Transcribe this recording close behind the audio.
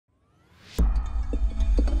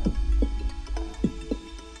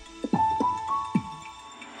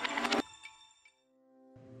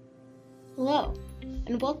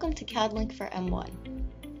and welcome to CADLink for M1.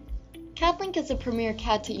 CADLink is a premier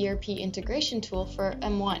CAD to ERP integration tool for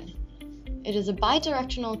M1. It is a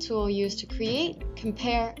bidirectional tool used to create,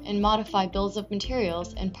 compare, and modify bills of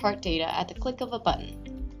materials and part data at the click of a button.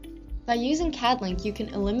 By using CADLink, you can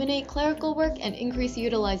eliminate clerical work and increase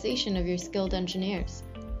utilization of your skilled engineers.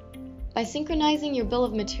 By synchronizing your bill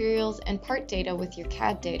of materials and part data with your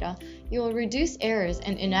CAD data, you will reduce errors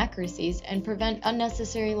and inaccuracies and prevent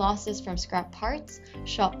unnecessary losses from scrap parts,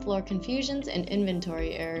 shop floor confusions, and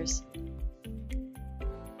inventory errors.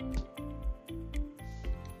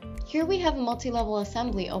 Here we have a multi-level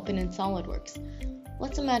assembly open in SOLIDWORKS.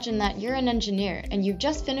 Let's imagine that you're an engineer and you've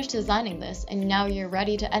just finished designing this and now you're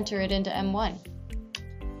ready to enter it into M1.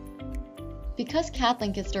 Because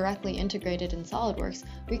CADLink is directly integrated in SOLIDWORKS,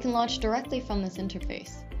 we can launch directly from this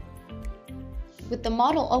interface. With the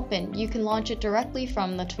model open, you can launch it directly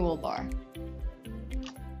from the toolbar.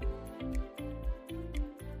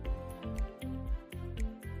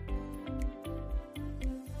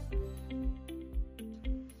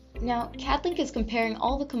 Now, CADLink is comparing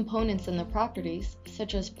all the components and the properties,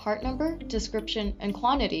 such as part number, description, and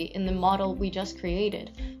quantity in the model we just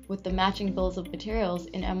created, with the matching bills of materials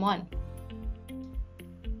in M1.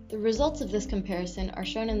 The results of this comparison are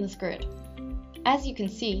shown in this grid. As you can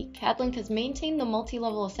see, CADLink has maintained the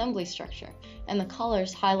multi-level assembly structure, and the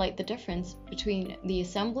colors highlight the difference between the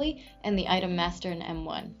assembly and the item master in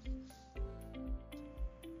M1.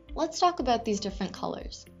 Let's talk about these different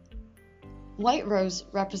colors. White rows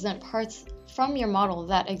represent parts from your model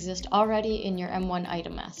that exist already in your M1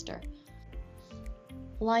 item master.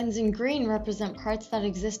 Lines in green represent parts that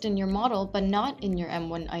exist in your model but not in your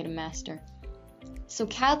M1 item master. So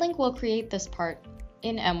CADLink will create this part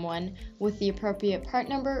in M1 with the appropriate part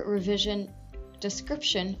number, revision,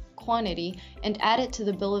 description, quantity, and add it to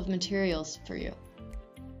the bill of materials for you.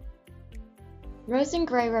 Rows in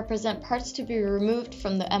gray represent parts to be removed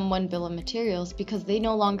from the M1 bill of materials because they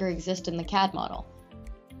no longer exist in the CAD model.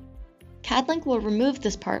 CADLink will remove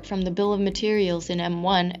this part from the bill of materials in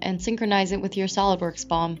M1 and synchronize it with your SOLIDWORKS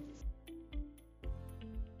BOM.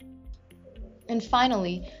 And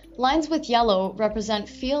finally, lines with yellow represent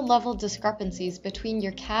field-level discrepancies between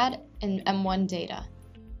your CAD and M1 data.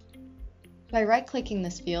 By right-clicking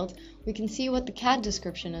this field, we can see what the CAD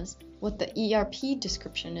description is, what the ERP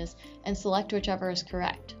description is, and select whichever is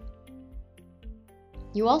correct.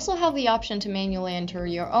 You also have the option to manually enter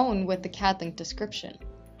your own with the CADLink description.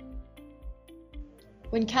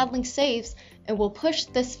 When CADLink saves, it will push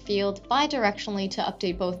this field bidirectionally to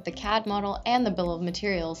update both the CAD model and the bill of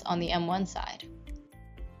materials on the M1 side.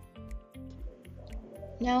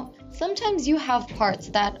 Now, sometimes you have parts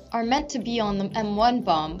that are meant to be on the M1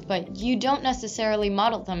 BOM, but you don't necessarily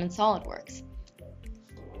model them in SOLIDWORKS.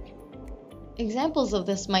 Examples of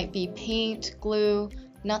this might be paint, glue,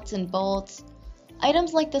 nuts and bolts.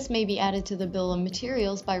 Items like this may be added to the bill of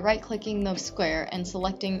materials by right-clicking the square and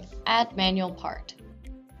selecting Add Manual Part.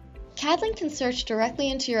 CADLink can search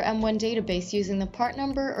directly into your M1 database using the part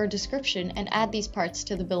number or description and add these parts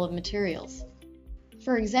to the bill of materials.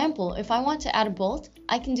 For example, if I want to add a bolt,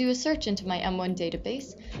 I can do a search into my M1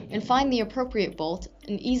 database and find the appropriate bolt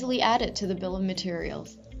and easily add it to the bill of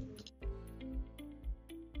materials.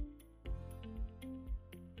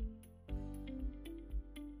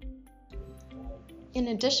 In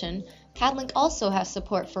addition, CADLink also has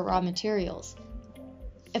support for raw materials.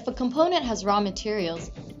 If a component has raw materials,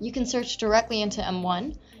 you can search directly into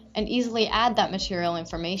M1 and easily add that material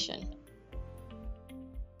information.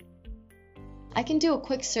 I can do a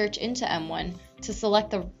quick search into M1 to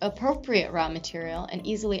select the appropriate raw material and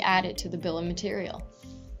easily add it to the bill of material.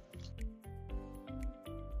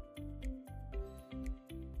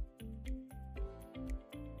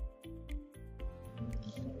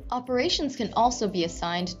 Operations can also be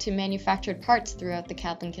assigned to manufactured parts throughout the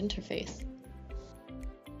CADLink interface.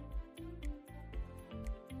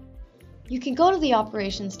 You can go to the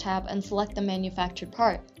Operations tab and select the manufactured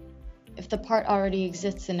part. If the part already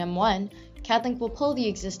exists in M1, CADLink will pull the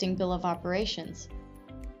existing bill of operations.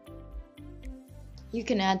 You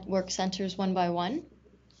can add work centers one by one.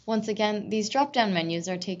 Once again, these drop-down menus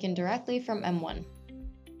are taken directly from M1.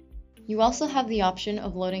 You also have the option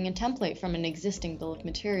of loading a template from an existing bill of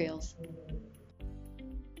materials.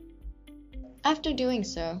 After doing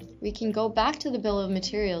so, we can go back to the bill of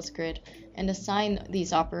materials grid and assign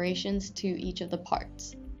these operations to each of the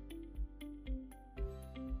parts.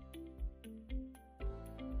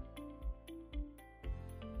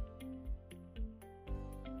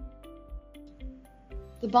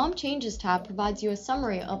 The BOM Changes tab provides you a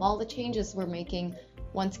summary of all the changes we're making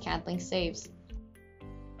once CADLink saves.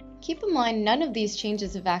 Keep in mind none of these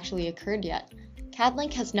changes have actually occurred yet.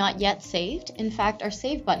 CADLink has not yet saved. In fact, our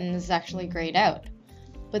save button is actually grayed out.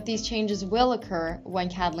 But these changes will occur when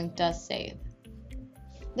CADLink does save.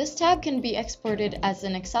 This tab can be exported as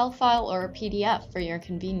an Excel file or a PDF for your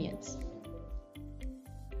convenience.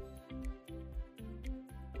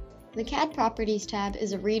 The CAD Properties tab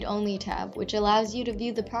is a read-only tab which allows you to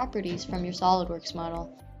view the properties from your SOLIDWORKS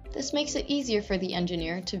model. This makes it easier for the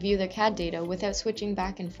engineer to view their CAD data without switching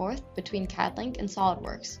back and forth between CADLink and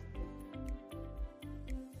SOLIDWORKS.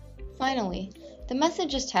 Finally, the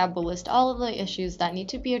Messages tab will list all of the issues that need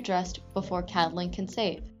to be addressed before CADLink can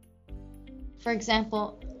save. For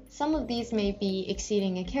example, some of these may be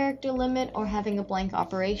exceeding a character limit or having a blank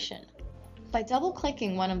operation. By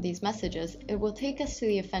double-clicking one of these messages, it will take us to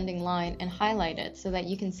the offending line and highlight it so that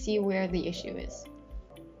you can see where the issue is.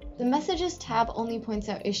 The Messages tab only points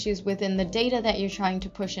out issues within the data that you're trying to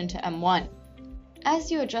push into M1.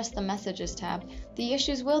 As you address the Messages tab, the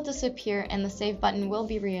issues will disappear and the Save button will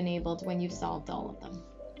be re-enabled when you've solved all of them.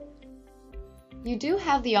 You do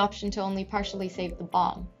have the option to only partially save the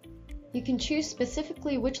BOM. You can choose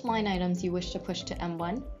specifically which line items you wish to push to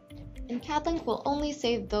M1, and CADLink will only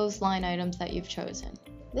save those line items that you've chosen.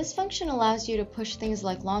 This function allows you to push things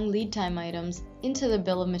like long lead time items into the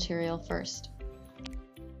bill of material first.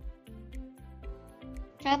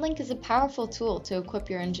 CADLink is a powerful tool to equip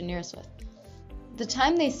your engineers with. The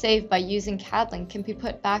time they save by using CADLink can be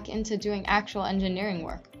put back into doing actual engineering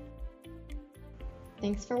work.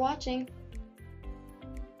 Thanks for watching!